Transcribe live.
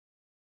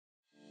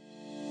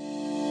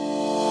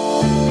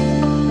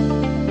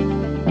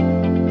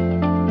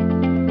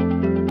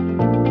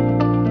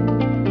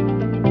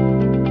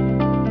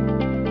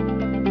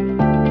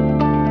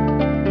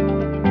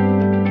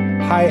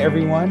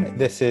everyone.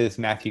 This is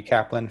Matthew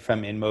Kaplan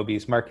from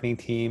InMobi's marketing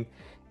team,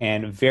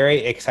 and very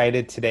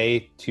excited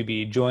today to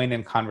be joined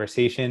in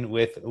conversation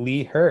with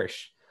Lee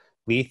Hirsch.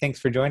 Lee, thanks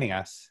for joining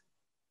us.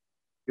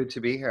 Good to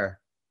be here.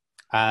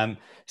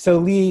 So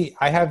Lee,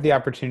 I have the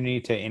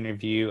opportunity to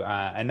interview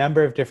a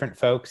number of different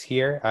folks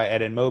here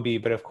at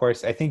InMobi, but of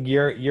course, I think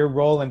your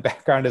role and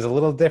background is a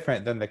little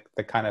different than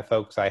the kind of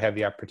folks I have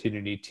the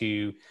opportunity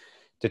to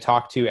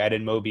talk to at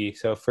InMobi.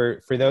 So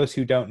for those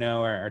who don't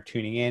know or are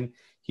tuning in,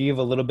 can you give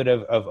a little bit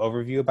of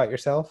overview about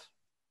yourself?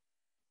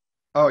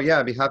 Oh yeah,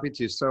 I'd be happy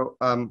to. So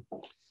I'm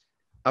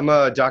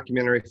a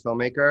documentary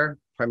filmmaker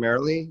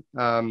primarily,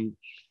 and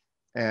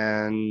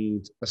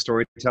a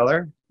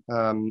storyteller.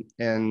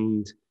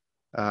 And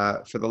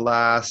for the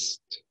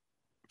last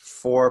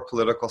 4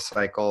 political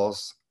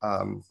cycles,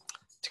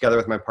 together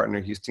with my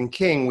partner Houston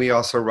King, we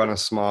also run a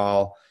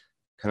small,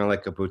 kind of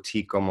like a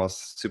boutique,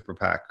 almost super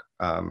PAC,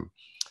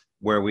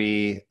 where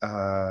we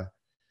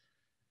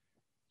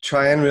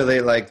try and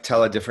really like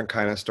tell a different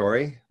kind of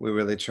story. We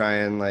really try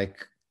and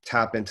like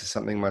tap into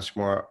something much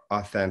more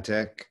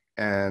authentic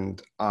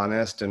and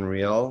honest and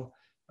real,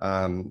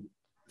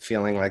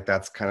 feeling like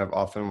that's kind of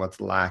often what's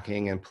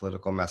lacking in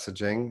political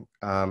messaging.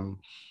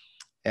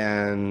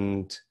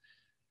 And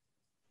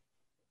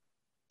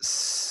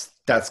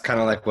that's kind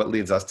of like what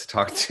leads us to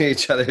talk to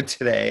each other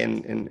today,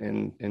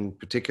 in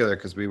particular,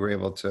 because we were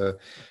able to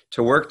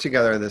work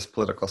together this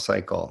political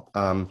cycle.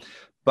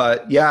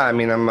 But yeah, I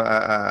mean,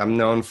 I'm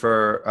known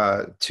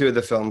for 2 of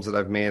the films that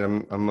I've made.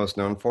 I'm most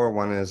known for.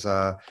 One is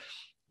the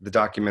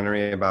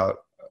documentary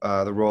about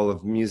the role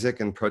of music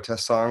and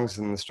protest songs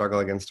in the struggle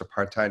against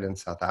apartheid in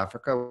South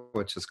Africa,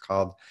 which is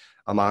called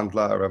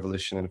Amandla: A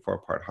Revolution in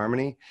 4-Part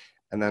Harmony.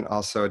 And then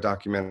also a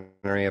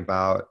documentary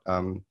about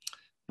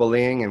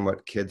bullying and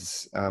what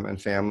kids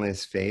and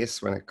families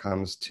face when it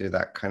comes to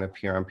that kind of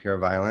peer-on-peer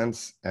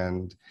violence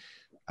and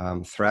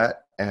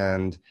threat.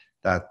 And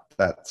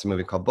that's a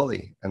movie called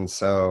Bully. And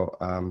so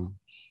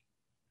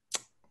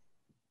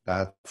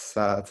that's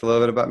a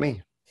little bit about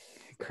me.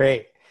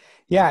 Great.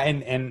 Yeah,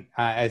 and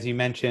as you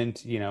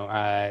mentioned,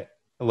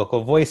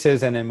 Local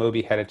Voices and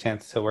InMobi had a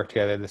chance to work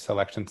together this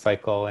election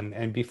cycle.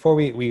 And before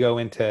we go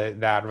into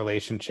that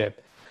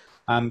relationship,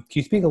 can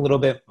you speak a little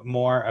bit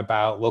more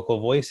about Local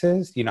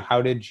Voices?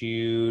 How did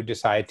you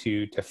decide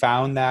to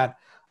found that?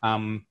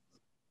 Kind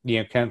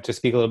of to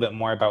speak a little bit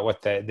more about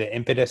what the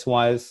impetus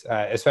was,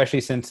 especially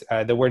since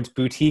the words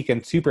boutique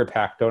and super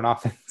PAC don't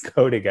often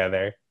go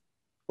together.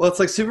 Well, it's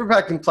like super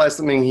PAC implies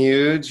something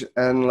huge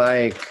and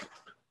like,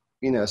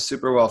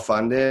 super well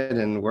funded,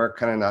 and we're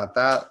kind of not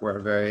that. We're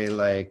very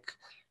like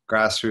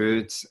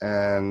grassroots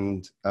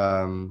and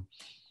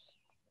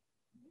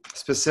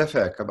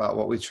specific about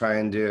what we try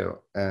and do,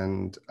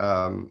 and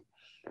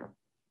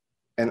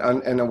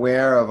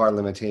aware of our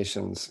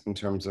limitations in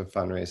terms of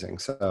fundraising.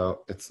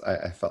 So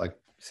I felt like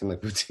seemed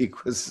like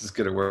boutique was as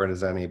good a word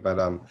as any. But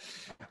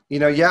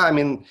yeah, I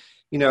mean,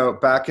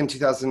 back in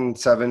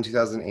 2007,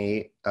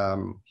 2008,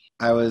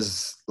 I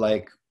was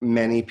like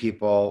many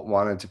people,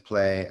 wanted to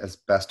play as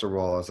best a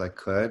role as I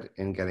could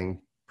in getting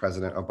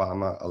President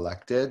Obama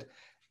elected,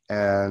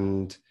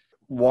 and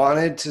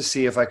wanted to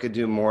see if I could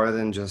do more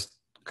than just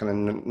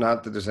kind of,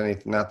 not that there's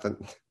anything, not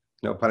that,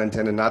 no pun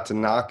intended, not to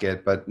knock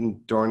it, but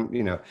do a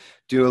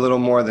little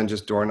more than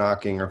just door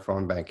knocking or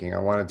phone banking. I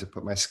wanted to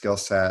put my skill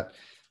set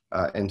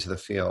into the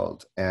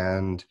field.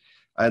 And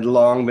I'd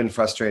long been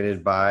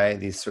frustrated by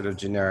these sort of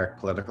generic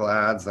political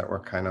ads that were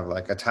kind of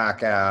like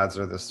attack ads,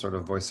 or this sort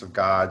of voice of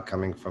God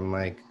coming from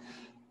like,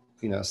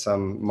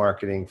 some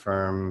marketing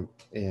firm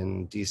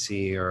in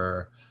DC,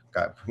 or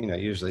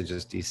usually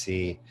just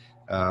DC,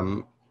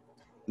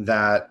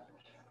 that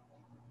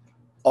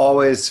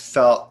always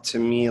felt to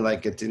me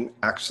like it didn't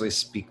actually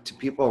speak to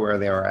people where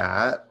they were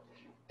at.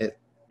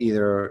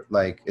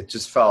 It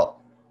just felt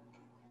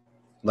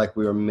like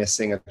we were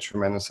missing a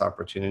tremendous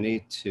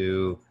opportunity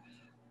to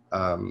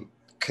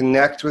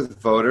connect with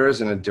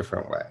voters in a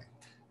different way,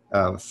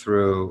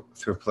 through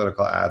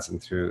political ads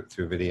and through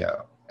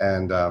video.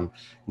 And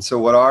so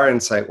what our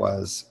insight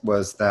was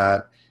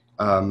that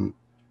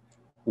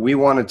we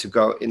wanted to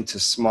go into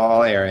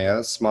small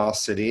areas, small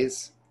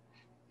cities,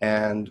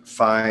 and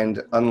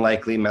find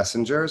unlikely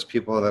messengers,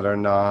 people that are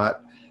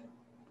not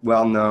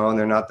well known.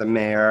 They're not the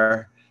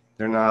mayor.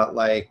 They're not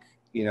like,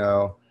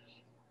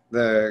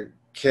 the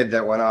kid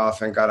that went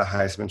off and got a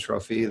Heisman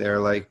Trophy. They're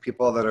like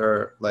people that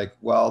are like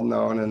well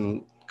known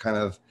and kind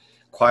of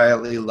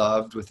quietly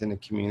loved within a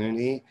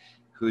community,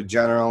 who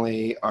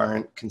generally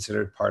aren't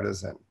considered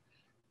partisan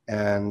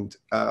and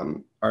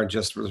are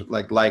just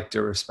like liked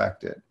or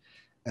respected.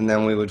 And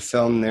then we would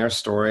film their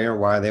story, or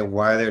why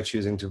they're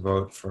choosing to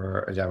vote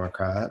for a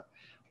Democrat,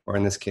 or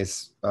in this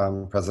case,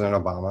 President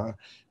Obama.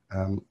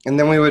 And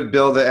then we would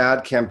build an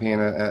ad campaign,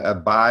 a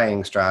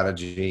buying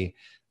strategy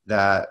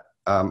that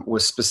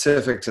was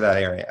specific to that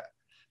area.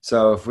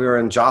 So if we were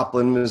in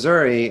Joplin,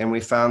 Missouri, and we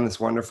found this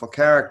wonderful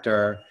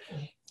character,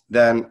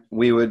 then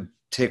we would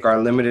take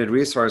our limited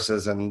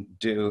resources and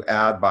do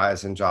ad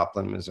buys in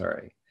Joplin,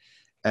 Missouri.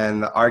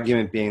 And the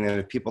argument being that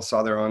if people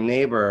saw their own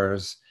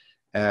neighbors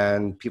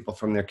and people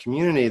from their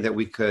community, that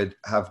we could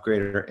have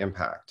greater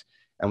impact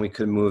and we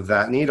could move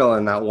that needle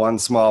in that one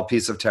small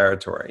piece of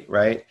territory,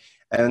 right?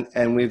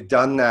 And we've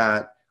done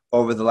that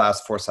over the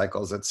last 4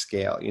 cycles at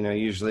scale, you know,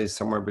 usually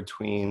somewhere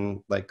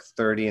between like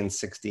 30 and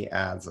 60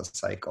 ads a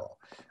cycle.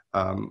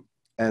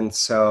 And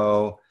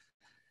so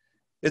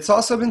it's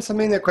also been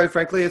something that, quite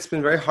frankly, it's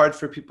been very hard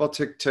for people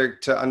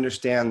to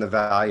understand the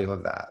value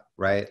of that,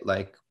 right?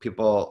 Like,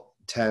 people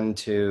tend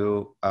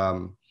to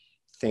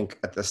think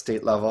at the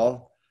state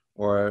level,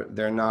 or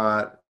they're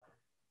not,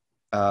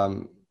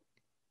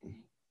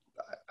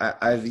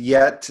 I've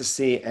yet to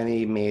see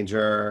any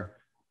major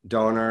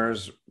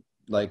donors,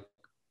 like,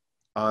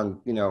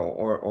 on, you know,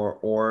 or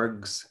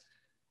orgs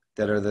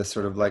that are the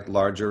sort of like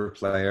larger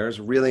players,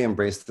 really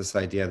embrace this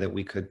idea that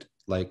we could,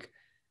 like,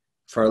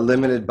 for a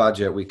limited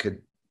budget, we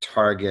could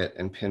target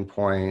and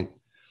pinpoint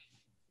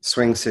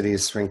swing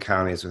cities, swing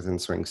counties within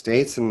swing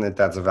states, and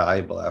that's a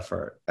valuable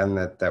effort, and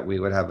that we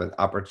would have an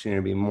opportunity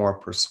to be more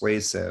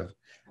persuasive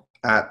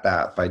at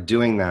that by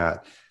doing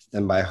that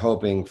than by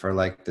hoping for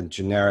like the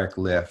generic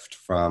lift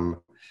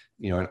from,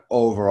 you know, an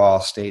overall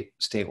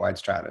statewide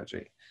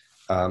strategy.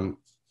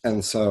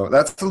 And so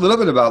that's a little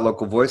bit about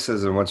local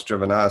voices, and what's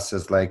driven us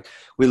is, like,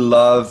 we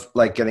love,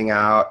 like, getting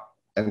out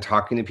and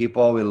talking to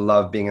people. We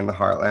love being in the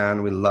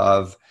heartland. We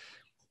love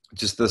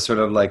just the sort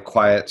of like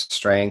quiet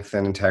strength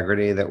and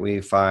integrity that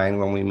we find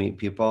when we meet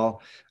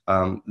people.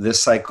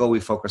 This cycle, we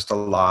focused a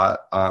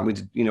lot on, we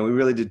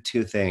really did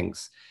 2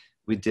 things.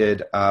 We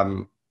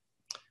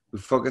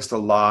focused a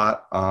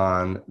lot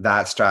on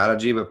that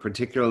strategy, but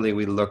particularly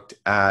we looked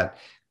at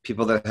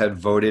people that had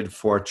voted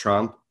for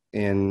Trump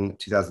in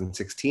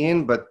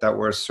 2016, but that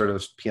were sort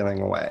of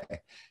peeling away,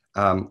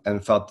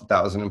 and felt that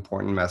that was an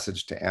important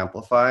message to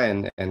amplify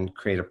and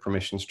create a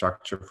permission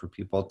structure for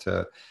people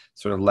to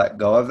sort of let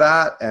go of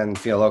that and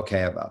feel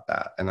okay about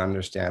that and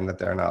understand that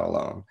they're not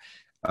alone.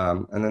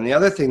 And then the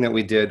other thing that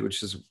we did,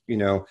 which is, you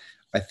know,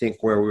 I think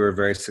where we were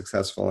very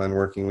successful in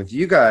working with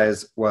you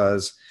guys,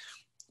 was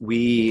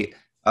we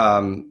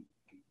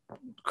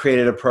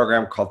created a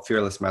program called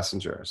Fearless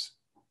Messengers.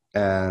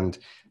 And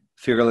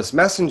Fearless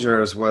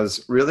Messengers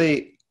was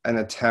really an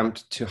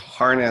attempt to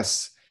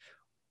harness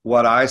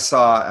what I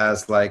saw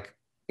as like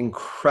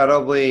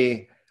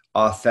incredibly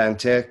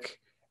authentic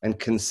and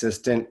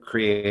consistent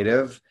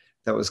creative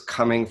that was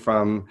coming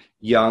from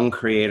young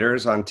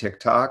creators on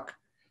TikTok,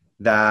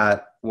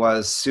 that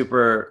was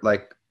super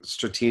like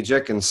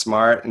strategic and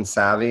smart and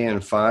savvy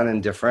and fun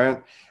and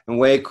different and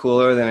way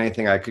cooler than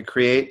anything I could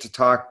create to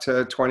talk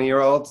to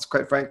 20-year-olds,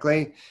 quite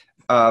frankly.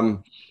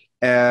 And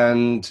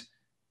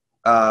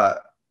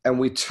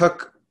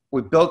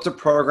we built a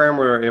program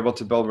where we were able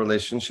to build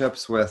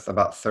relationships with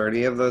about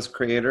 30 of those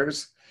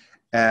creators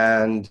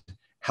and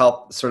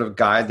help sort of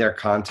guide their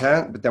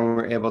content. But then we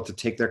were able to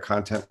take their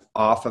content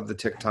off of the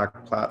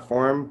TikTok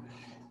platform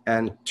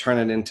and turn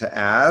it into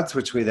ads,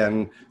 which we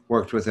then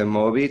worked with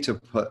InMobi to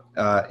put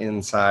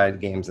inside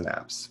games and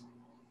apps.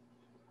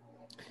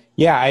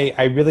 Yeah,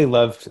 I really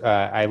loved,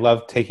 I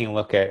loved taking a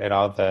look at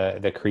all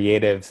the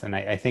creatives. And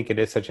I think it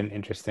is such an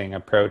interesting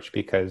approach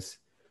because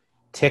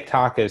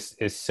TikTok is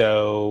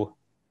so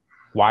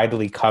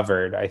widely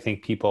covered. I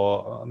think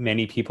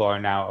many people are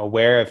now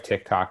aware of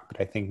TikTok,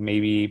 but I think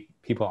maybe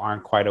people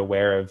aren't quite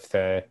aware of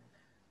the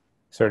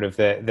sort of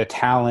the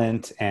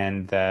talent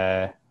and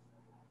the,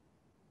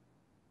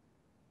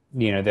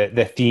 you know,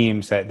 the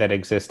themes that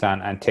exist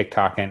on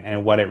TikTok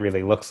and what it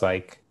really looks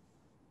like.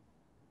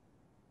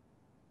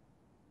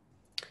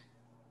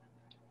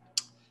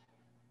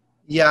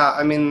 Yeah,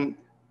 I mean,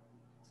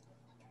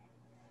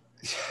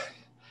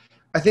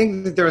 I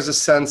think that there was a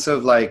sense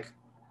of like,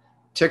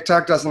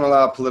 TikTok doesn't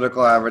allow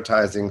political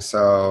advertising,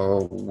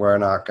 so we're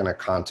not going to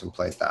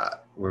contemplate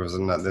that.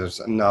 There's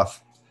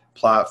enough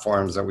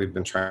platforms that we've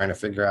been trying to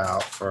figure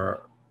out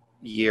for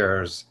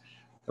years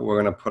that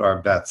we're going to put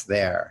our bets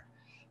there.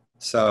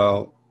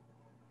 So,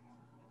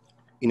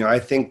 you know, I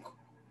think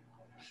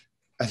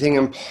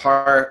in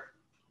part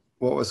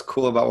what was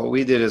cool about what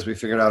we did is we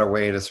figured out a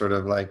way to sort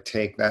of like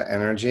take that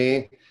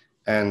energy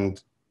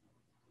and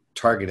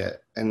target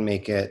it and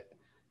make it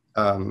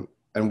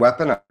and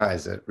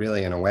weaponize it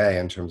really in a way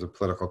in terms of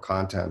political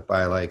content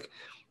by like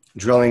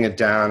drilling it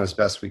down as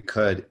best we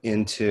could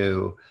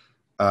into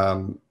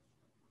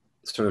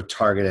sort of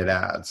targeted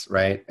ads,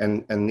 right?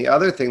 And the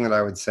other thing that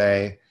I would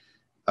say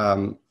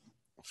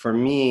for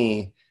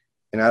me,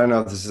 and I don't know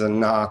if this is a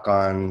knock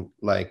on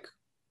like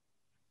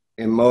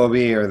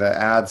InMobi or the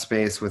ad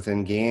space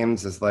within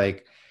games, is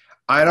like,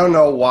 I don't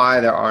know why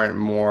there aren't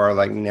more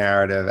like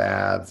narrative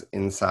ads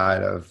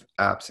inside of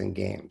apps and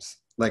games.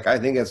 Like, I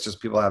think it's just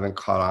people haven't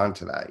caught on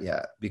to that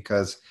yet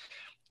because,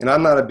 and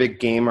I'm not a big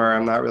gamer.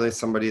 I'm not really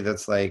somebody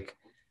that's like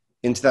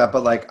into that,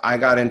 but like I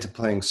got into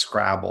playing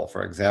Scrabble,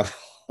 for example.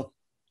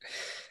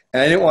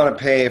 And I didn't want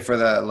to pay for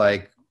the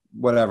like,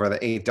 whatever, the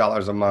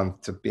 $8 a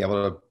month to be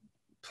able to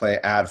play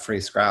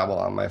ad-free Scrabble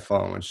on my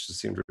phone, which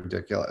just seemed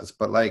ridiculous.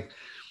 But like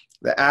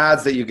the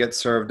ads that you get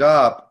served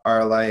up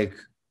are like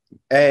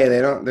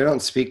they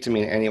don't speak to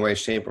me in any way,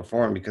 shape, or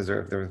form because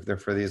they're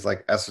for these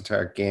like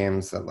esoteric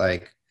games that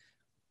like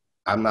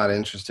I'm not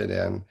interested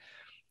in.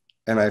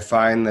 And I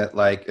find that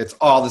like it's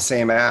all the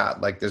same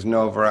ad. Like there's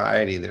no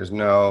variety. There's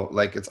no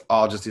like it's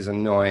all just these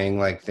annoying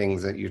like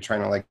things that you're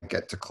trying to like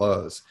get to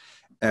close.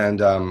 And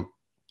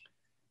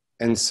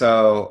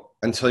so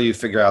until you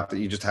figure out that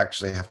you just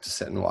actually have to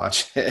sit and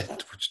watch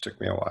it, which took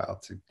me a while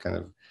to kind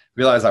of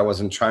realize I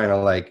wasn't trying to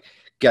like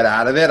get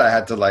out of it. I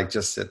had to like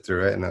just sit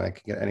through it and then I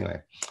could get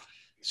anyway.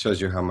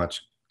 Shows you how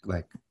much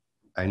like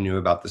I knew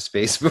about the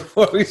space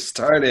before we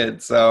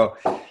started. So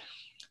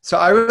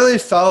I really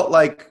felt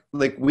like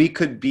we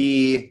could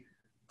be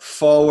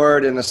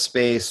forward in a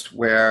space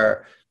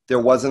where there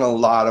wasn't a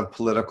lot of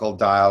political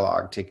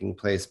dialogue taking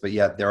place, but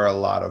yet there are a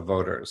lot of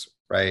voters,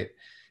 right?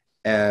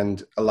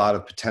 And a lot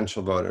of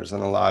potential voters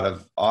and a lot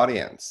of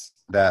audience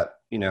that,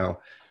 you know,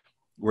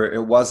 where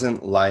it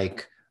wasn't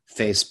like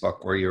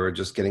Facebook where you were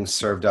just getting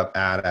served up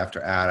ad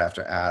after ad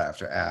after ad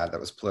after ad that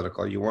was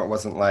political.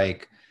 Wasn't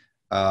like,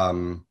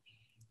 you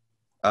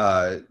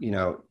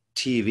know,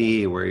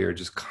 TV where you're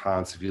just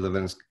constantly, if you live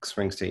in a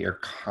swing state, you're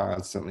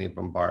constantly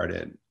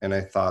bombarded. And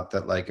I thought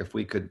that like if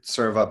we could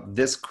serve up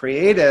this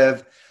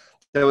creative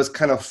that was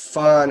kind of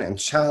fun and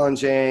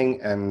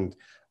challenging and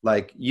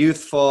like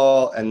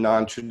youthful and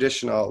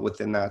non-traditional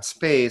within that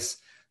space,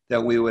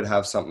 that we would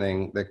have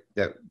something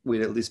that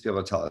we'd at least be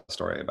able to tell a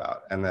story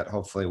about and that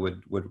hopefully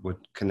would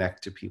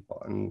connect to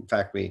people. And in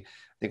fact, I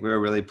think we were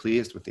really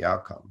pleased with the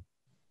outcome.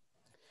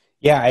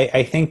 Yeah,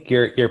 I think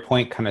your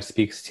point kind of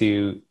speaks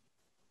to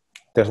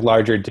the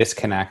larger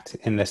disconnect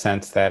in the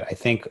sense that I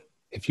think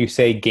if you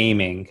say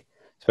gaming,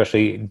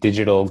 especially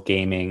digital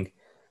gaming,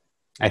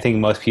 I think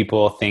most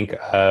people think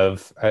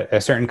of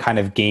a certain kind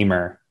of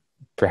gamer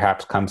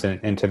perhaps comes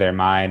into their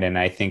mind. And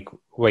I think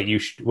what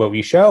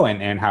we show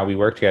and how we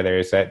work together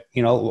is that,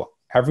 you know,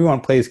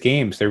 everyone plays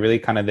games. They're really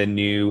kind of the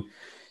new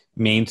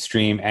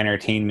mainstream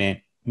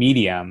entertainment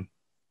medium.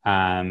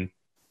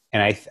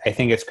 And I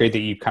think it's great that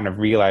you kind of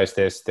realize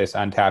this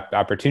untapped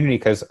opportunity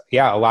because,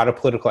 yeah, a lot of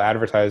political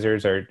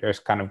advertisers are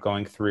kind of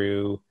going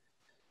through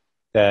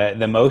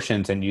the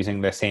motions and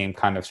using the same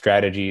kind of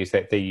strategies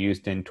that they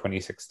used in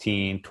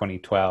 2016,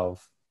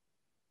 2012.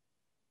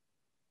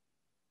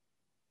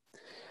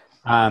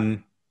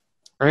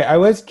 I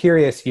was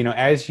curious, you know,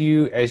 as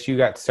you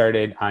got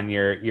started on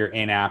your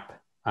in-app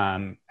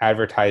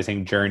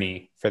advertising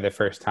journey for the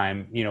first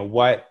time, you know,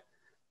 what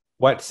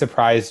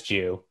surprised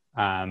you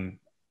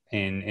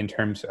in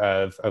terms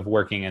of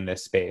working in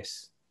this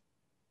space?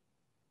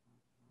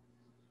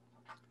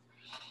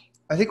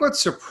 I think what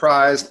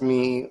surprised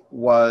me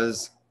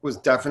was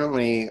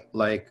definitely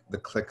like the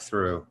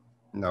click-through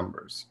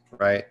numbers,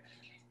 right?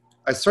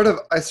 I sort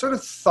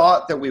of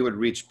thought that we would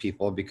reach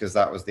people because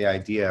that was the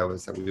idea,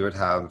 was that we would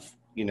have,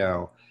 you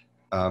know,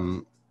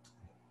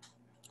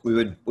 we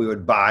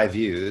would buy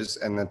views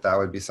and that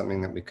would be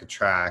something that we could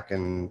track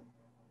and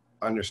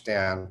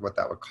understand what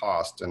that would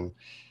cost. And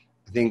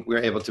I think we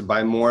were able to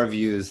buy more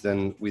views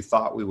than we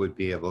thought we would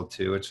be able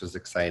to, which was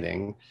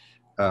exciting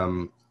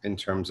in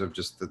terms of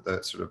just the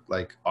sort of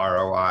like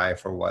ROI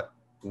for what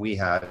we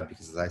had.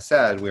 Because as I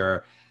said, we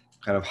were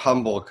kind of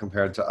humble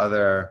compared to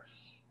other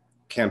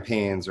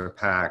campaigns or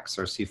PACs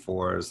or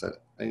C4s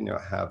that, you know,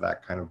 have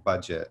that kind of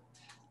budget.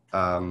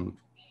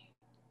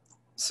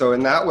 So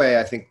in that way,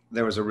 I think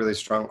there was a really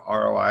strong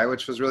ROI,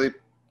 which was really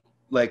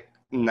like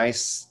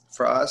nice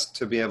for us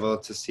to be able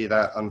to see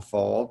that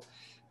unfold.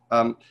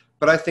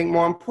 But I think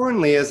more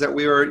importantly is that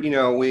we were, you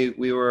know,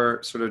 we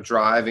were sort of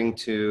driving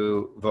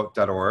to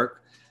vote.org,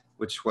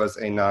 which was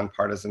a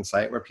nonpartisan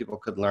site where people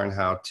could learn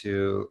how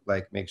to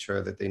like make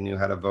sure that they knew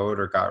how to vote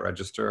or got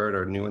registered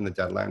or knew when the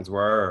deadlines were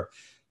or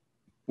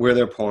where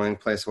their polling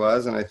place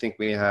was. And I think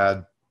we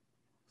had,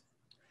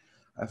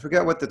 I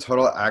forget what the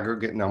total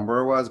aggregate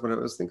number was, but I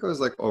think it was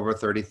like over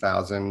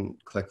 30,000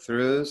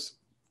 click-throughs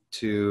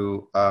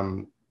to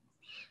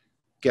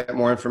get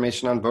more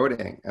information on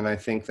voting. And I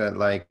think that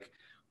like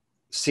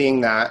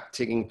seeing that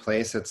taking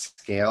place at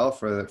scale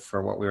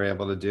for what we were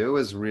able to do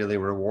is really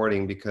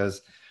rewarding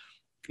because,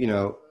 you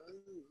know,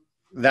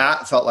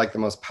 that felt like the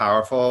most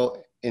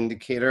powerful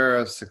indicator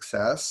of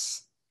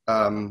success.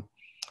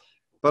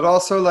 But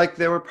also like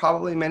there were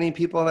probably many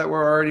people that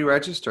were already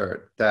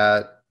registered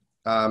that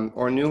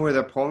or knew where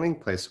their polling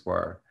place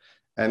were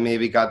and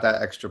maybe got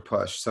that extra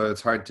push. So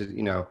it's hard to,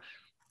 you know,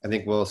 I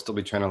think we'll still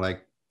be trying to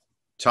like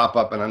chop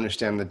up and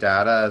understand the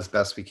data as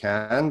best we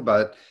can.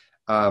 But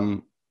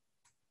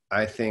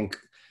I think,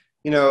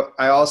 you know,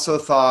 I also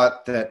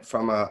thought that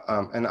from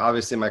and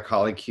obviously my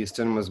colleague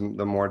Houston was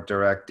the more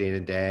direct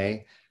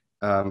day-to-day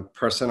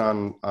person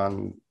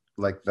on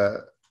like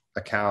the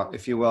account,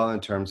 if you will,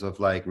 in terms of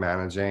like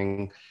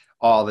managing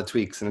all the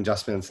tweaks and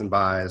adjustments and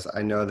buys.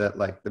 I know that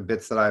like the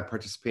bits that I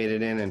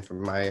participated in and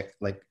from my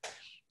like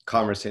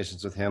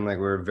conversations with him, like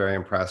we were very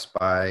impressed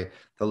by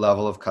the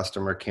level of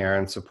customer care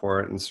and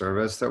support and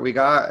service that we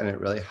got. And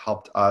it really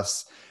helped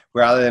us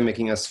rather than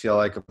making us feel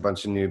like a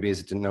bunch of newbies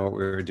that didn't know what we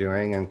were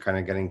doing and kind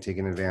of getting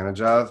taken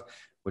advantage of.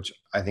 which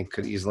I think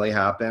could easily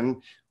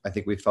happen. I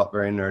think we felt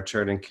very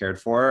nurtured and cared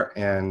for,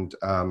 and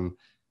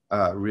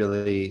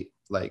really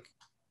like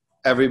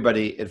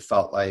everybody, it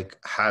felt like,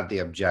 had the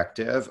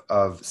objective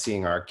of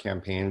seeing our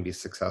campaign be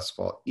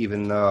successful,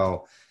 even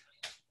though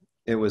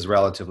it was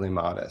relatively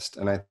modest.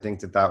 And I think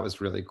that that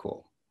was really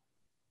cool.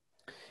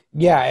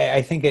 Yeah,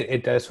 I think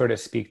it does sort of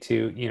speak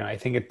to, you know, I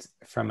think it's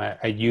from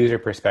a user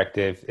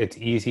perspective, it's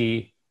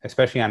easy,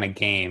 especially on a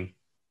game,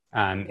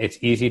 it's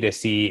easy to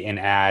see an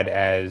ad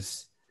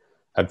as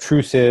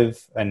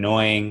obtrusive,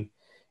 annoying,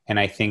 and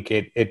I think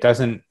it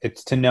doesn't,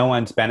 it's to no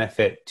one's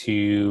benefit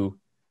to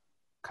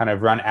kind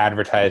of run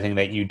advertising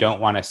that you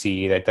don't want to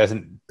see, that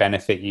doesn't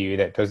benefit you,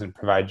 that doesn't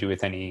provide you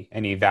with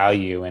any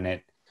value in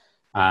it.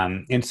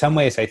 In some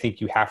ways, I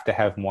think you have to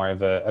have more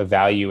of a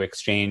value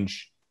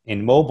exchange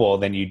in mobile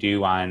than you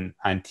do on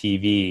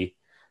TV.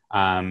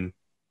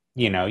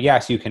 You know,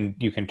 yes, you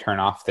can turn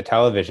off the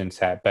television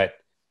set, but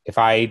if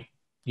I,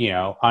 you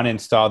know,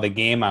 uninstall the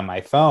game on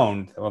my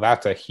phone, well,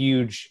 that's a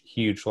huge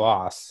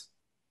loss.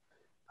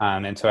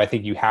 And so I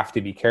think you have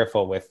to be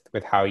careful with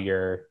how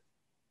you're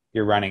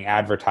running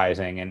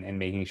advertising and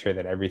making sure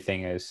that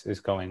everything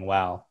is going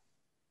well.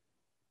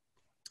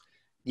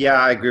 Yeah,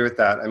 I agree with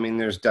that. I mean,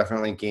 there's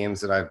definitely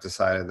games that I've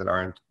decided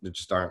that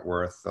just aren't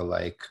worth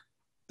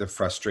the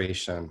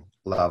frustration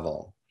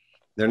level.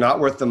 They're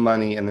not worth the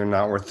money, and they're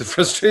not worth the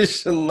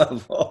frustration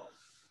level.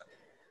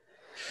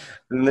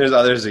 And there's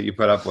others that you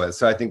put up with.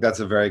 So I think that's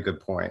a very good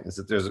point, is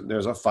that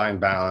there's a fine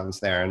balance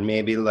there. And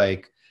maybe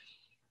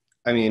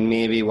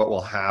maybe what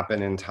will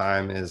happen in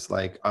time is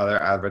like other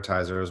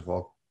advertisers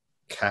will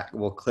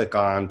click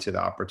on to the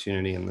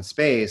opportunity in the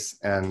space,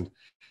 and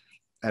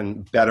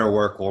better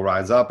work will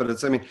rise up. But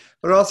but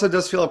it also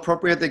does feel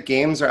appropriate that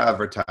games are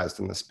advertised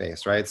in the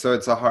space, right? So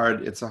it's a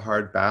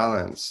hard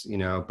balance, you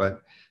know.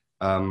 But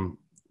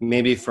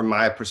maybe from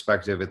my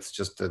perspective, it's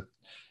just that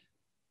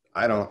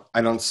I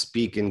don't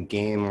speak in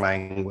game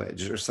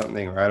language or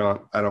something, or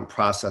I don't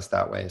process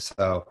that way.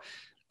 So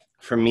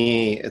for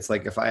me, it's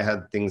like if I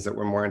had things that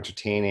were more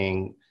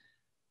entertaining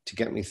to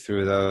get me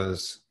through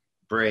those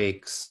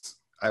breaks,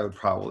 I would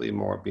probably have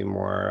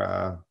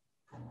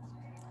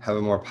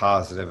a more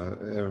positive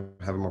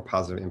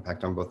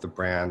impact on both the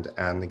brand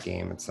and the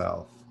game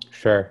itself.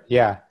 Sure.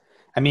 Yeah.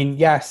 I mean,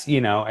 yes, you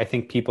know, I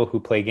think people who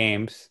play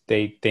games,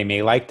 they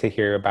may like to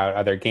hear about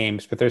other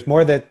games, but there's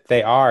more that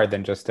they are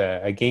than just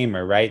a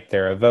gamer, right?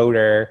 They're a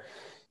voter.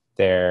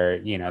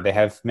 You know, they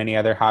have many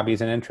other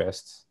hobbies and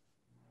interests.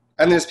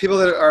 And there's people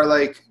that are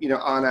like, you know,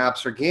 on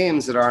apps or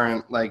games that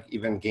aren't like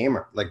even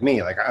gamer, like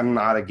me. Like I'm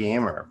not a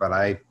gamer, but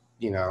I,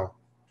 you know,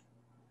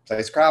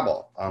 play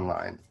Scrabble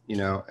online, you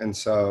know, and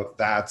so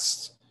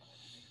that's,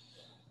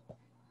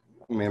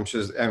 I mean,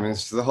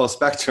 it's the whole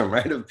spectrum,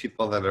 right, of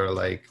people that are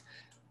like,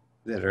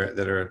 that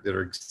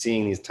are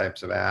seeing these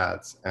types of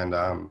ads. And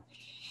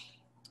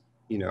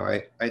you know,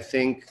 I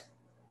think,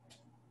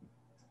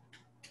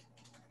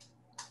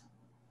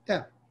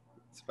 yeah,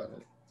 that's about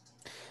it.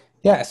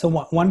 Yeah. So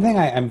one thing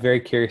I'm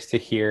very curious to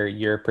hear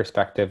your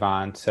perspective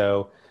on.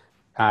 So,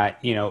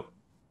 you know,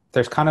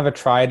 there's kind of a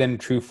tried and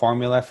true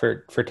formula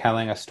for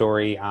telling a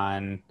story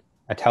on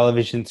a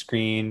television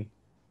screen,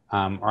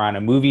 or on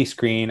a movie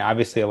screen.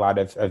 Obviously, a lot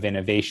of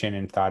innovation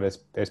and thought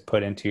is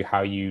put into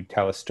how you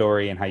tell a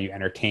story and how you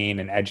entertain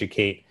and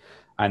educate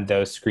on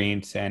those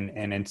screens. And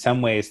in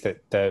some ways,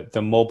 that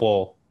the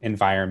mobile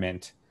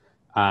environment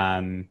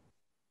um,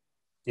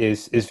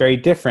 is very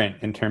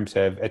different in terms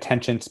of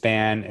attention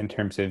span, in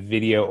terms of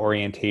video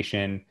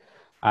orientation.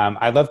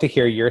 I'd love to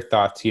hear your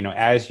thoughts, you know,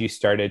 as you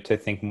started to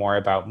think more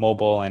about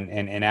mobile and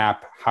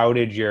in-app, how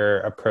did your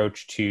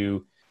approach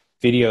to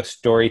video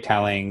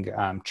storytelling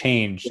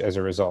change as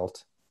a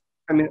result?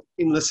 I mean,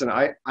 listen,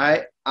 I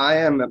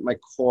am at my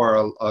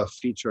core a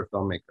feature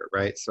filmmaker,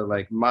 right? So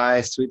like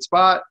my sweet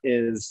spot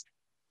is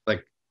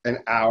like an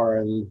hour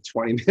and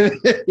 20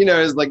 minutes, you know,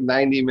 is like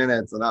 90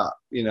 minutes and up,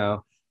 you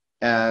know.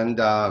 And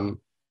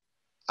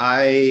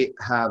I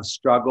have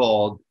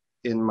struggled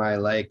in my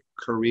like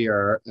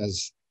career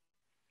as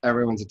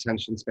everyone's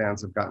attention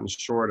spans have gotten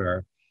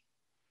shorter,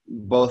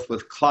 both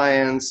with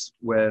clients,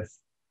 with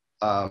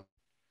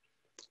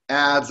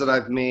ads that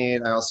I've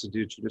made. I also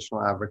do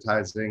traditional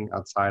advertising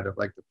outside of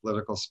like the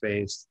political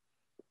space.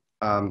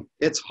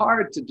 It's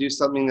hard to do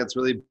something that's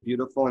really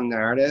beautiful in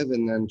narrative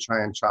and then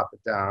try and chop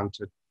it down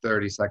to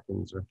 30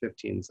 seconds or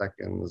 15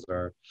 seconds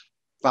or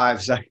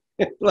 5 seconds.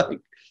 Like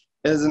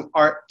there's an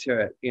art to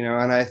it, you know.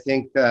 And I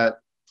think that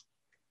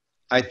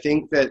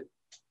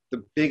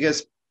the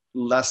biggest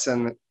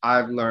lesson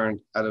I've learned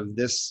out of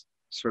this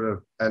sort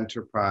of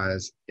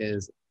enterprise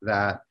is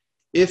that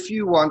if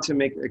you want to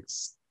make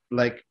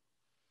like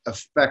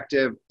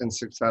effective and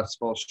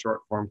successful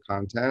short form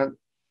content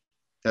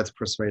that's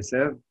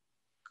persuasive,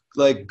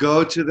 like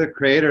go to the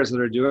creators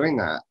that are doing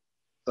that,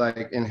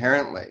 like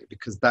inherently,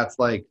 because that's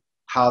like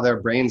how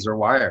their brains are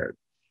wired.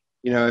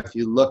 You know, if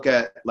you look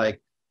at like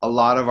a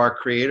lot of our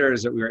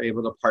creators that we were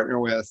able to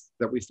partner with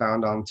that we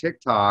found on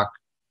TikTok,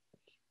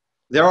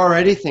 they're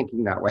already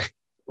thinking that way.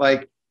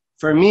 Like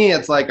for me,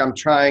 it's like I'm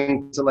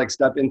trying to like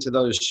step into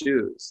those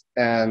shoes.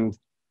 And,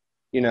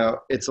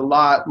 it's a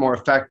lot more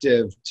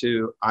effective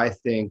to, I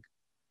think,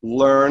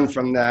 learn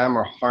from them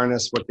or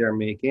harness what they're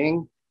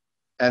making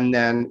and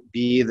then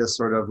be the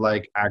sort of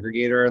like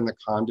aggregator and the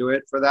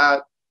conduit for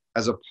that,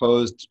 as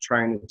opposed to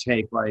trying to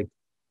take like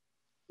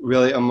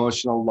really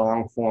emotional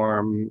long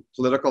form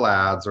political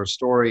ads or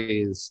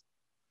stories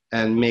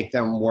and make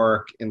them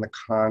work in the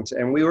content.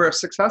 And we were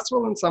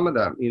successful in some of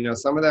them.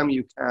 Some of them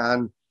you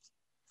can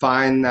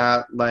find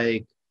that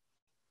like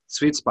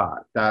sweet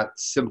spot, that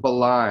simple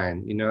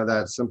line,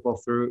 that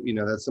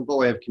simple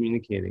way of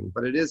communicating.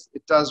 But it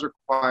does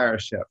require a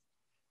shift.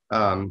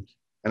 And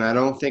I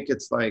don't think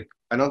that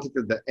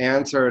the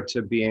answer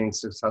to being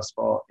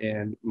successful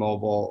in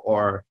mobile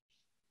or,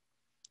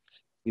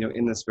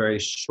 in this very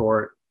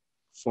short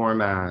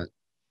format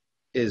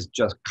is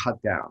just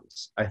cut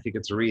downs. I think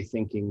it's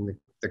rethinking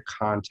the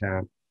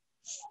content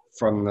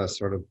from the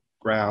sort of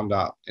ground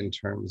up in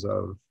terms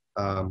of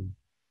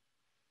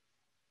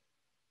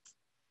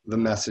the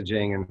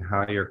messaging and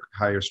how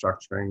you're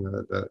structuring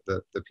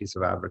the piece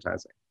of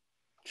advertising.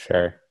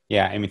 Sure.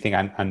 Yeah. I think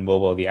on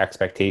mobile, the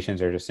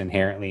expectations are just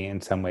inherently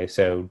in some way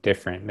so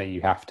different that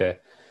you have to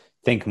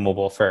think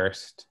mobile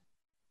first.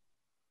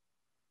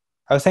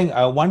 I was saying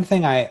one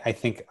thing I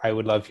think I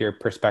would love your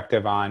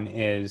perspective on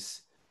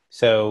is,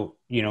 so,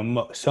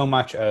 so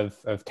much of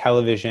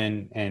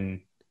television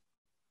and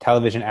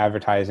television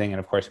advertising, and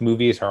of course,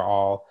 movies are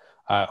all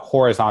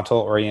horizontal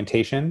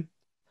orientation.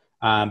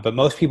 But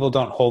most people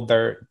don't hold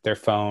their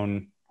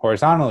phone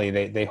horizontally.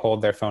 They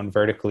hold their phone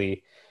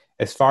vertically.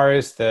 As far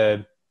as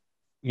the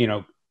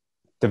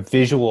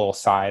visual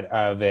side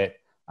of it,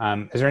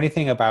 is there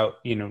anything about,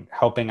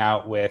 helping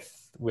out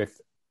with,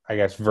 I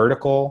guess,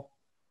 vertical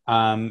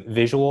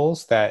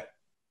visuals that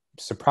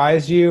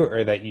surprised you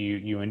or that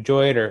you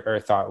enjoyed or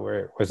thought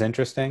was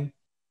interesting?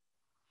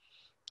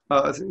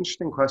 That's an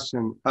interesting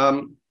question.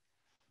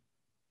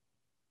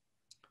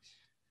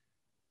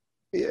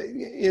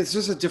 It's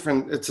just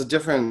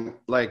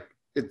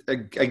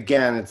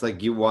again, it's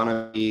like you want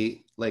to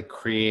be like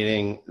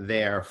creating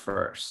there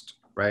first,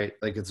 right?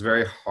 Like it's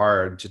very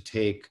hard to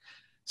take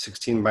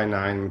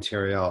 16:9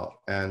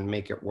 material and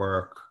make it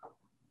work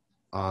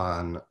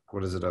on,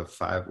 what is it, I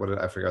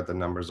forgot the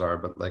numbers are,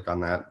 but like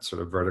on that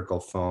sort of vertical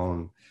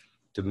phone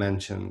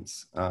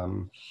dimensions.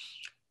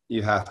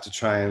 You have to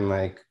try and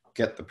like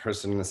get the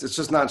person in this. It's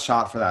just not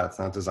shot for that. It's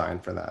not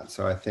designed for that.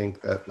 So I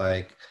think that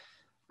like,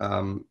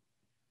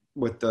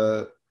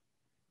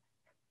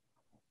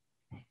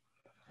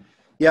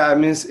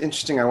 it's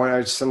interesting.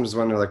 I sometimes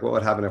wonder like what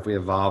would happen if we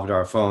evolved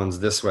our phones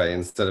this way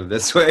instead of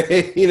this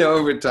way,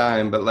 over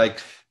time. But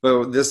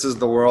this is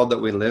the world that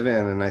we live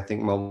in, and I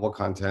think mobile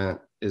content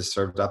is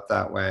served up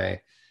that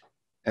way.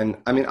 And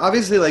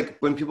obviously, like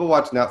when people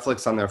watch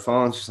Netflix on their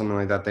phones or something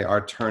like that, they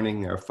are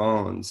turning their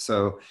phones.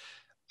 So,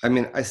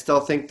 I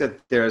still think that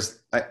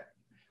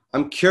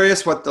I'm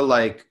curious what the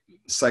like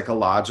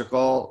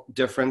psychological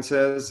difference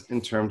is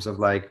in terms of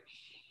like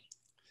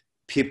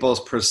people's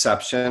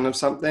perception of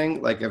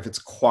something. Like if it's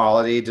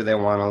quality, do they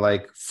want to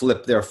like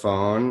flip their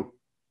phone?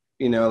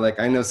 Like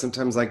I know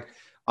sometimes like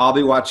I'll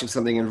be watching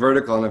something in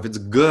vertical, and if it's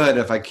good,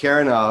 if I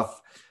care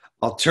enough,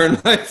 I'll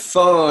turn my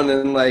phone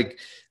and like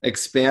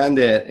expand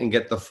it and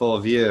get the full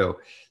view.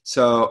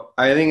 So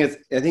I think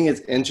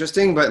it's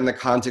interesting, but in the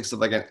context of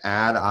like an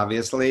ad,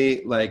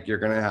 obviously, like you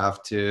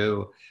have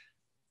to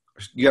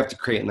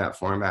create in that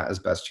format as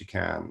best you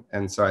can.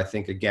 And so I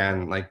think,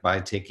 again, like by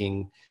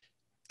taking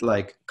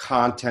like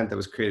content that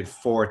was created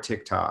for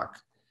TikTok,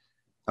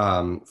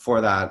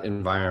 for that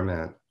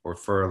environment, or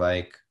for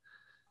like,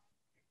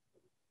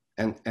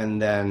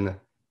 and then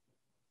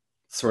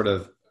sort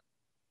of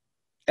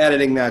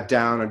editing that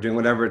down or doing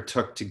whatever it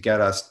took to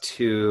get us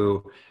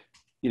to,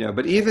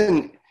 but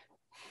even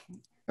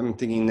I'm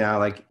thinking now,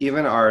 like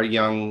even our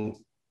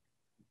young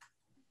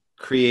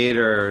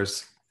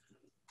creators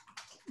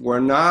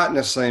were not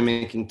necessarily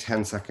making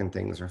 10-second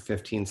things or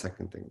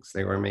 15-second things.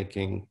 They were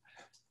making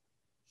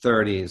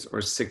 30s or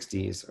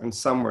 60s, and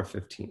some were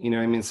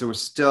 15, So we're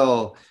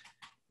still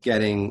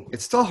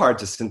it's still hard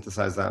to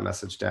synthesize that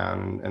message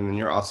down. And then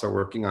you're also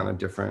working on a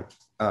different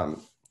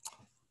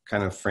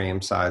kind of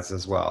frame size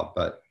as well.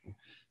 But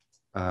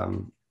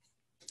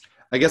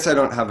I guess I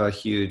don't have a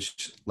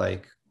huge,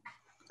 like,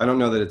 I don't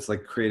know that it's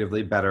like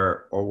creatively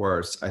better or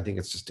worse. I think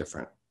it's just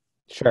different.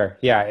 Sure.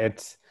 Yeah.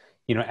 It's,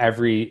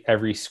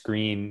 every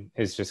screen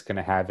is just going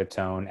to have its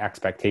own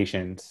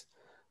expectations.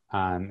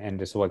 And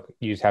just what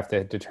you just have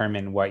to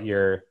determine what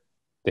the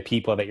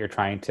people that you're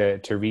trying to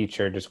reach,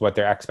 or just what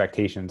their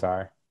expectations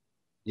are.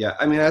 Yeah.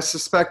 I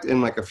suspect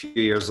in like a few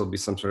years, there'll be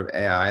some sort of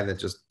AI that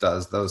just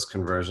does those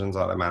conversions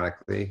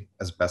automatically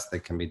as best they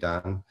can be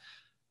done.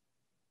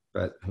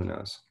 But who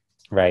knows?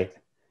 Right.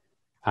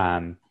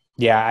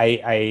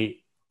 Yeah.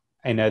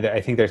 I know that I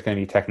think there's going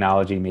to be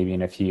technology maybe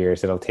in a few years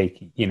that'll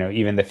take,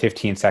 even the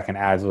 15-second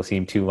ads will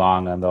seem too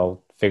long, and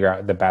they'll figure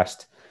out the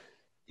best,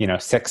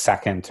 6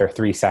 seconds or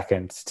 3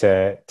 seconds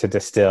to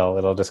distill.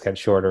 It'll just get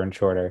shorter and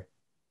shorter.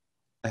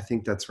 I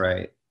think that's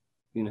right.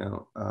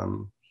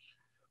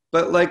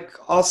 but like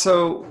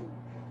also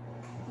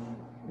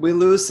we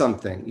lose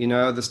something, you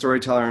know. The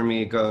storyteller in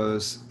me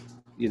goes,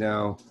 you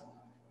know,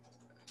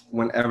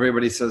 when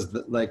everybody says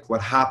that, like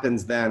what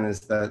happens then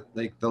is that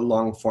like the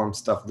long form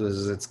stuff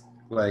loses its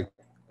like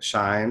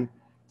shine,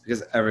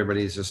 because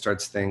everybody just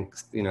starts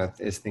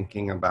is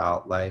thinking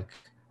about like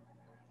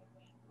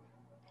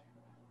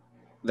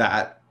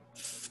that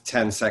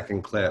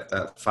 10-second clip,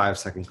 that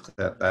 5-second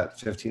clip, that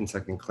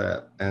 15-second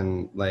clip.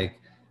 And like,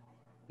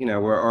 you know,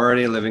 we're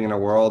already living in a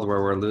world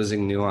where we're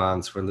losing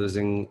nuance. We're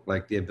losing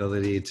like the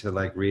ability to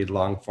like read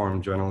long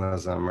form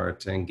journalism or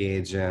to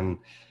engage in,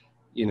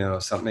 you know,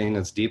 something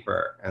that's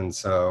deeper. And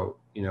so,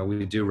 you know,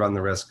 we do run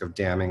the risk of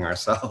damning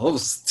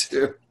ourselves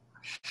to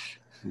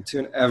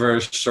an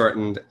ever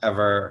shortened,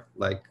 ever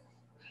like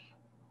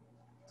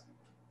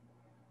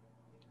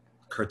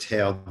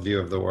curtailed view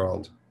of the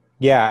world.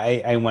 Yeah,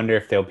 I wonder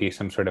if there'll be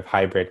some sort of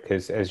hybrid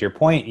because, as your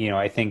point, you know,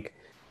 I think,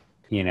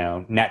 you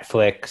know,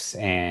 Netflix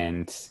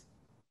and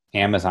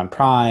Amazon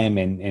Prime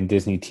and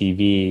Disney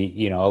TV,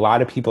 you know, a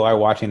lot of people are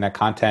watching that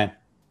content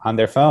on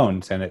their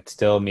phones and it's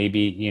still maybe,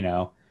 you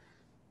know,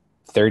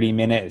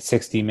 30-minute,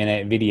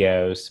 60-minute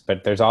videos,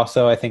 but there's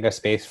also, I think, a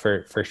space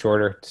for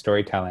shorter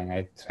storytelling.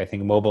 I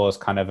think mobile is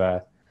kind of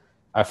a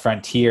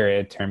frontier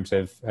in terms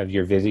of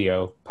your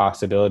video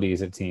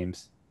possibilities, it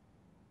seems.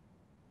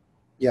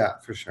 Yeah,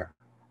 for sure.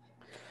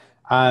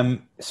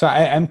 So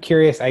I'm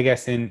curious, I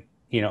guess, in,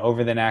 you know,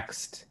 over the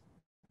next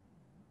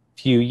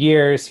few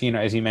years, you know,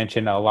 as you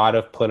mentioned, a lot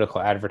of political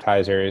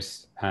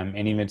advertisers,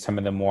 and even some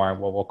of the more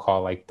what we'll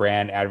call like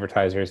brand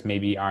advertisers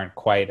maybe aren't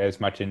quite as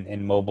much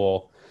in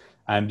mobile.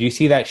 Do you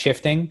see that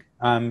shifting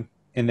in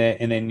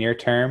the near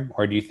term,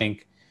 or do you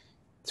think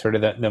sort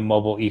of the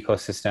mobile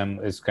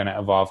ecosystem is going to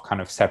evolve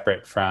kind of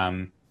separate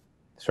from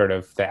sort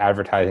of the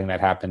advertising that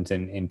happens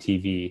in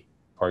TV,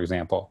 for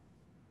example?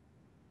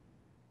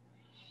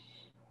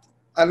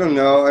 I don't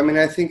know. I mean,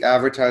 I think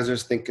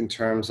advertisers think in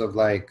terms of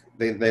like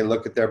they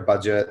look at their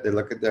budget, they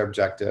look at their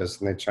objectives,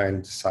 and they try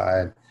and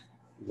decide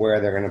where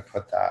they're going to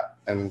put that.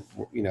 And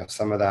you know,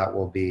 some of that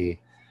will be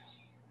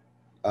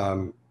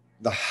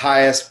the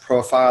highest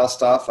profile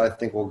stuff. I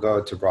think will go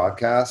to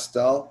broadcast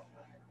still.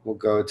 Will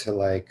go to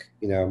like,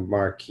 you know,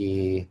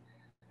 marquee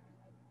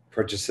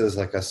purchases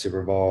like a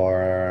Super Bowl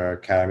or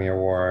Academy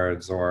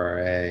Awards or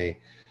a,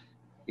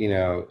 you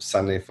know,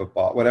 Sunday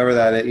football, whatever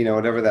that is, you know,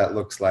 whatever that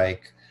looks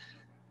like.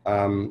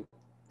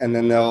 And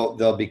then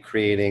they'll be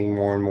creating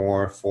more and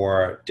more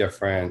for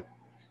different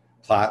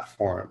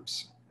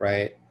platforms,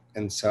 right?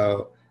 And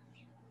so,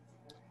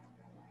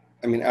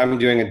 I mean, I'm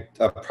doing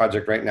a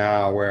project right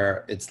now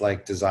where it's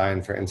like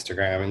designed for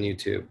Instagram and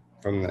YouTube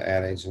from the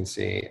ad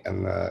agency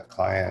and the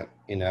client,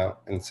 you know.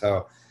 And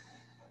so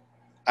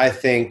I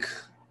think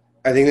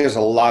there's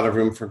a lot of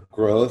room for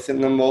growth in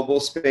the mobile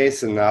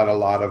space, and not a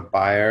lot of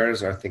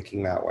buyers are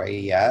thinking that way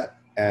yet.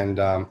 And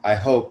I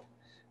hope,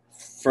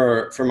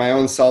 for my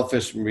own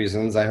selfish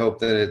reasons, I hope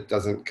that it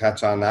doesn't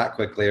catch on that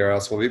quickly, or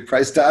else we'll be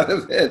priced out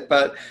of it.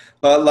 But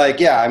like,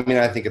 yeah, I mean,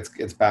 I think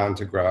it's bound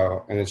to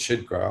grow, and it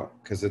should grow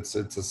because it's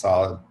a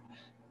solid.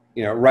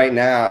 You know, right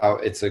now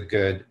it's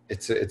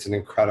an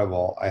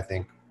incredible, I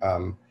think,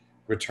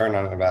 return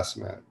on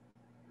investment,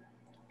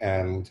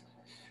 and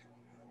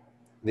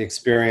the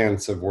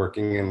experience of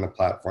working in the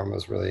platform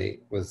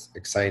was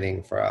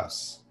exciting for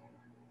us.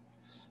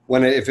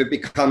 If it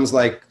becomes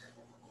like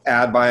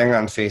ad buying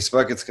on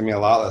Facebook, it's gonna be a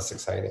lot less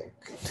exciting.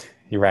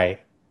 You're right.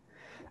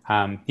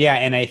 Yeah,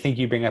 and I think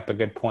you bring up a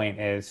good point.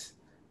 Is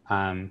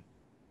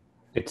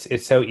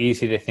it's so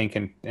easy to think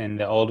in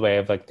the old way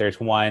of like there's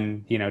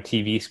one, you know,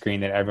 TV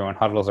screen that everyone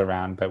huddles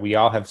around, but we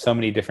all have so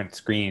many different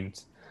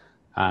screens.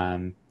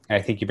 And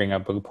I think you bring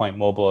up a good point.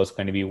 Mobile is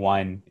going to be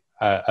one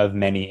of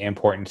many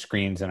important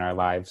screens in our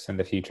lives in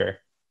the future.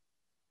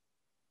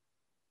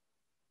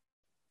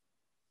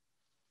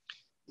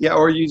 Yeah,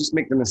 or you just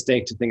make the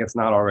mistake to think it's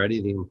not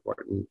already the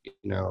important, you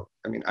know.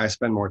 I mean, I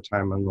spend more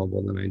time on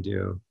mobile than I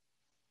do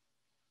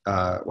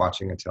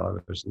watching a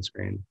television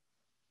screen,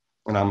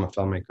 and I'm a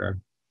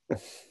filmmaker.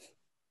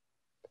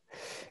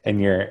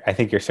 And I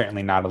think you're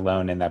certainly not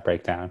alone in that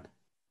breakdown.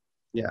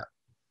 Yeah.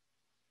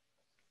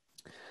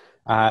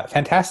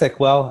 Fantastic.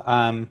 Well,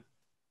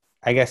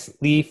 I guess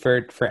Lee,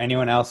 for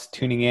anyone else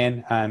tuning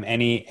in,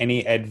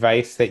 any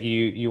advice that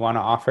you want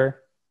to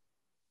offer?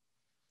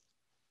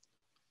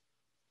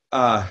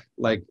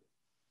 Like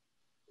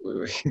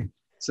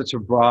such a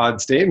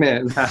broad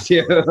statement,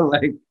 Matthew.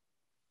 Like,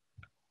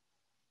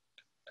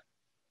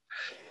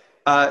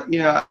 you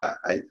know,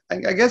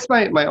 I guess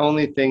my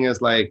only thing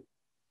is like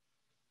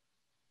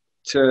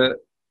to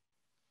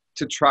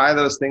try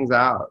those things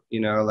out.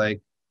 You know,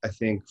 like I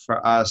think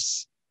for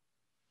us,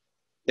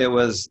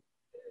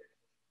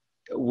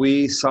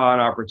 we saw an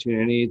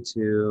opportunity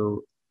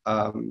to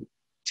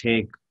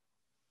take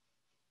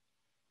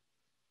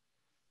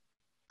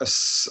a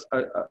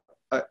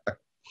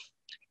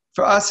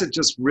for us, it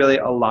just really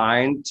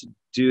aligned to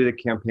do the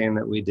campaign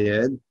that we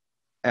did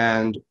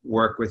and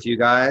work with you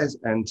guys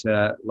and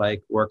to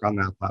like work on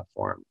that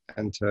platform,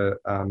 and to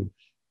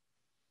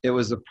it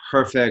was a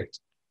perfect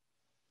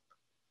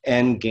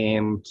end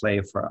game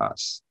play for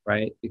us,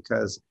 right?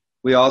 Because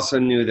we also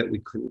knew that we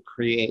couldn't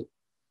create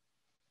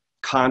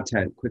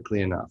content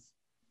quickly enough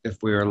if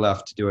we were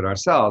left to do it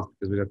ourselves,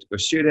 because we'd have to go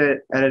shoot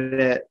it, edit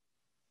it,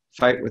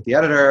 fight with the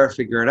editor,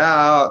 figure it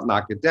out,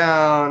 knock it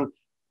down,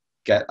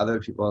 get other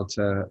people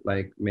to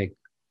like make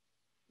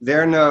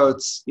their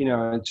notes. You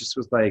know, it just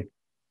was like,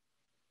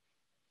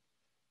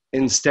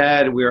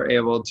 instead we were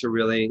able to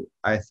really,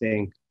 I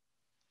think,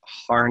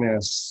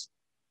 harness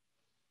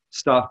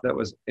stuff that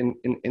was in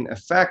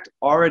effect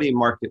already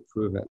market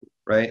proven,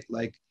 right?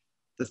 Like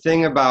the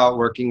thing about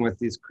working with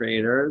these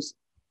creators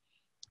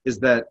is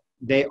that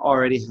they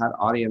already had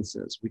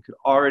audiences. We could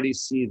already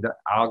see the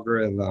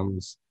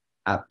algorithms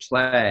at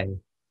play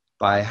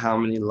by how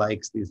many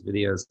likes these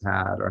videos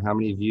had or how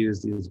many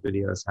views these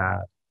videos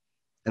had.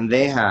 And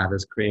they had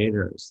as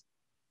creators,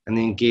 and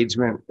the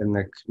engagement in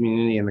the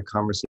community and the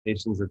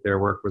conversations that their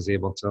work was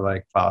able to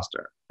like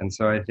foster. And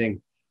so I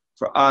think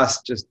for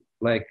us, just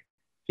like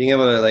being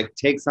able to like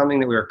take something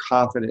that we were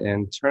confident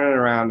in, turn it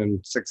around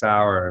in 6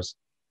 hours,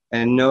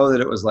 and know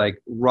that it was like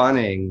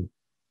running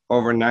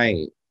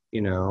overnight,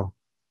 you know,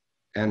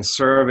 and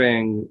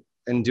serving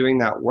and doing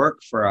that work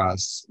for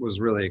us was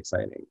really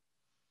exciting.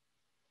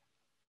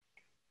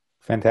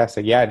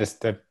 Fantastic. Yeah,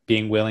 just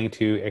being willing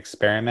to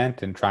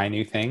experiment and try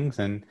new things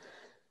and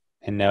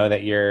know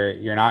that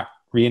you're not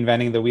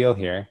reinventing the wheel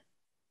here.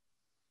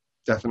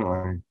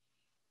 Definitely.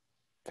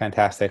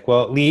 Fantastic.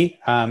 Well, Lee,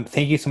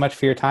 thank you so much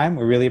for your time.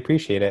 We really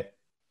appreciate it.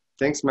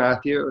 Thanks,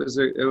 Matthew.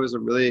 It was a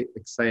really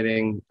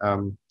exciting.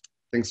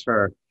 Thanks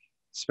for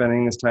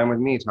spending this time with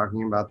me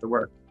talking about the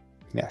work.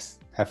 Yes,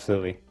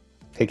 absolutely.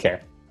 Take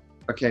care.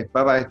 Okay,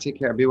 bye-bye. Take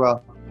care. Be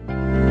well.